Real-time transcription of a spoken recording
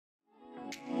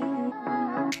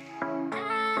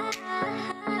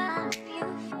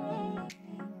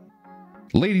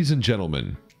Ladies and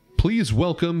gentlemen, please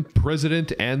welcome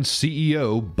President and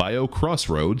CEO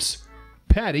BioCrossroads,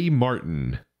 Patty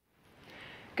Martin.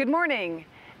 Good morning,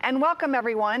 and welcome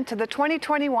everyone to the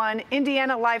 2021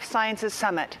 Indiana Life Sciences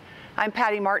Summit. I'm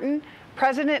Patty Martin,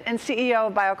 President and CEO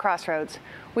of BioCrossroads.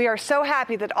 We are so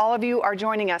happy that all of you are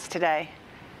joining us today.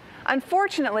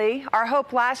 Unfortunately, our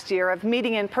hope last year of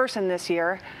meeting in person this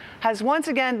year has once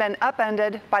again been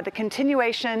upended by the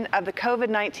continuation of the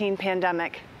COVID-19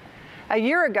 pandemic. A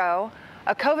year ago,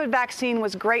 a COVID vaccine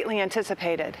was greatly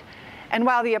anticipated, and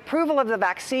while the approval of the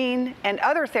vaccine and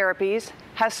other therapies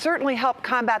has certainly helped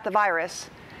combat the virus,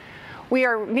 we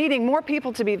are needing more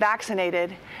people to be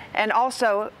vaccinated and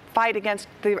also fight against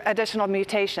the additional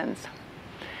mutations.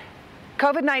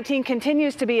 COVID-19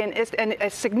 continues to be a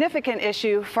significant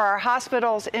issue for our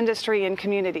hospitals, industry, and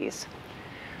communities.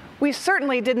 We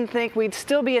certainly didn't think we'd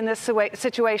still be in this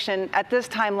situation at this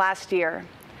time last year.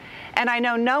 And I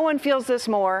know no one feels this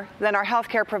more than our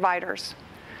healthcare providers.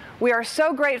 We are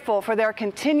so grateful for their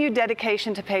continued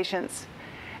dedication to patients.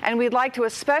 And we'd like to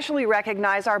especially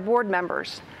recognize our board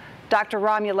members, Dr.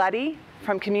 Ram Uletti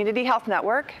from Community Health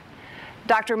Network,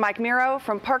 Dr. Mike Miro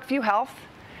from Parkview Health,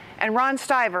 and Ron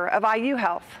Stiver of IU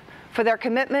Health for their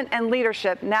commitment and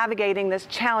leadership navigating this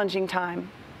challenging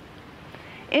time.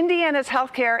 Indiana's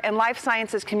healthcare and life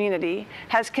sciences community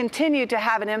has continued to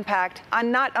have an impact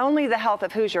on not only the health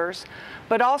of Hoosiers,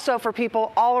 but also for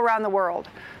people all around the world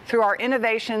through our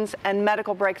innovations and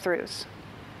medical breakthroughs.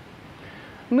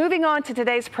 Moving on to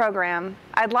today's program,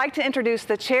 I'd like to introduce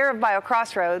the chair of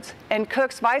BioCrossroads and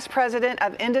Cook's Vice President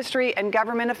of Industry and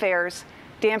Government Affairs,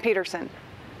 Dan Peterson.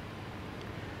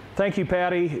 Thank you,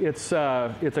 Patty. It's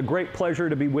a great pleasure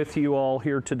to be with you all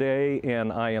here today,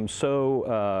 and I am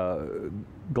so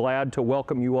glad to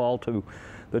welcome you all to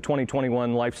the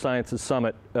 2021 Life Sciences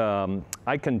Summit.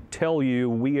 I can tell you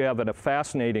we have a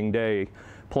fascinating day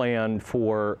planned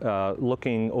for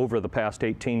looking over the past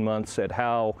 18 months at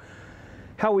how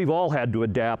we've all had to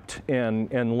adapt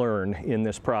and learn in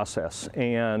this process.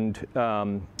 And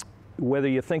whether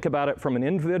you think about it from an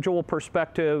individual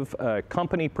perspective, a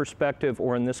company perspective,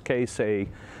 or in this case, a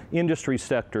industry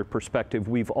sector perspective,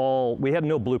 we had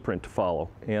no blueprint to follow.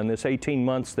 And this 18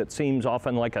 months that seems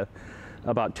often like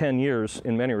about 10 years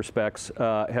in many respects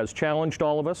has challenged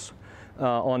all of us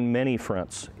on many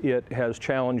fronts. It has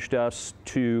challenged us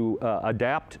to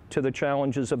adapt to the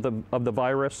challenges of the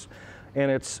virus, and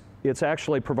it's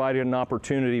actually provided an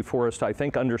opportunity for us to, I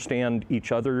think, understand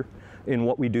each other in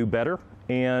what we do better,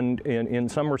 and in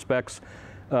some respects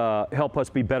help us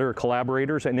be better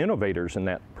collaborators and innovators in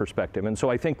that perspective. And so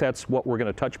I think that's what we're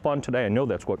going to touch upon today. I know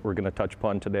that's what we're going to touch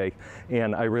upon today,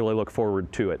 and I really look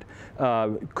forward to it.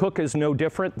 Cook is no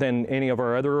different than any of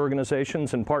our other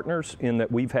organizations and partners in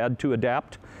that we've had to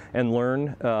adapt and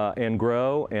learn and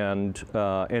grow and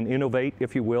innovate,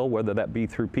 if you will, whether that be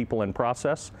through people and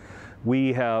process.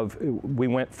 We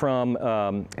went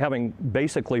from having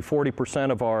basically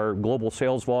 40% of our global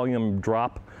sales volume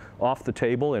drop off the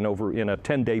table in a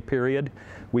 10-day period.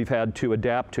 We've had to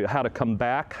adapt to how to come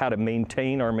back, how to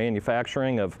maintain our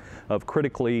manufacturing of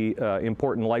critically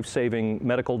important life-saving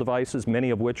medical devices, many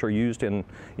of which are used in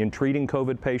treating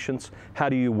COVID patients. How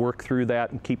do you work through that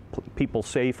and keep people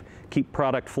safe, keep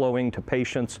product flowing to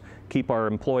patients, keep our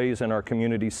employees and our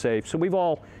communities safe? So we've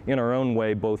all, in our own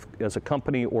way, both as a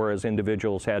company or as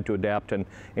individuals, had to adapt. And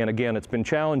again, it's been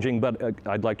challenging, but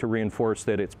I'd like to reinforce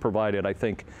that it's provided, I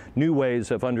think, new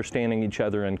ways of understanding each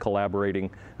other and collaborating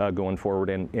going forward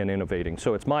and innovating.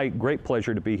 So it's my great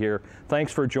pleasure to be here.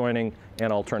 Thanks for joining,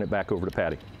 and I'll turn it back over to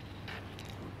Patty.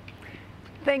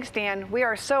 Thanks, Dan. We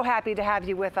are so happy to have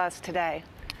you with us today.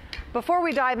 Before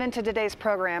we dive into today's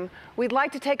program, we'd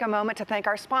like to take a moment to thank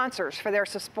our sponsors for their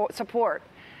support,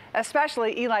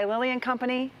 especially Eli Lilly and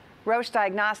Company, Roche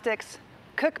Diagnostics,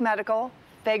 Cook Medical,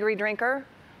 Faegre Drinker,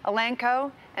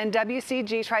 Elanco, and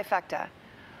WCG Trifecta.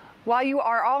 While you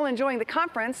are all enjoying the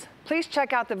conference, please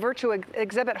check out the virtual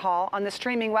exhibit hall on the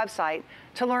streaming website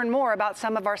to learn more about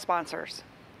some of our sponsors.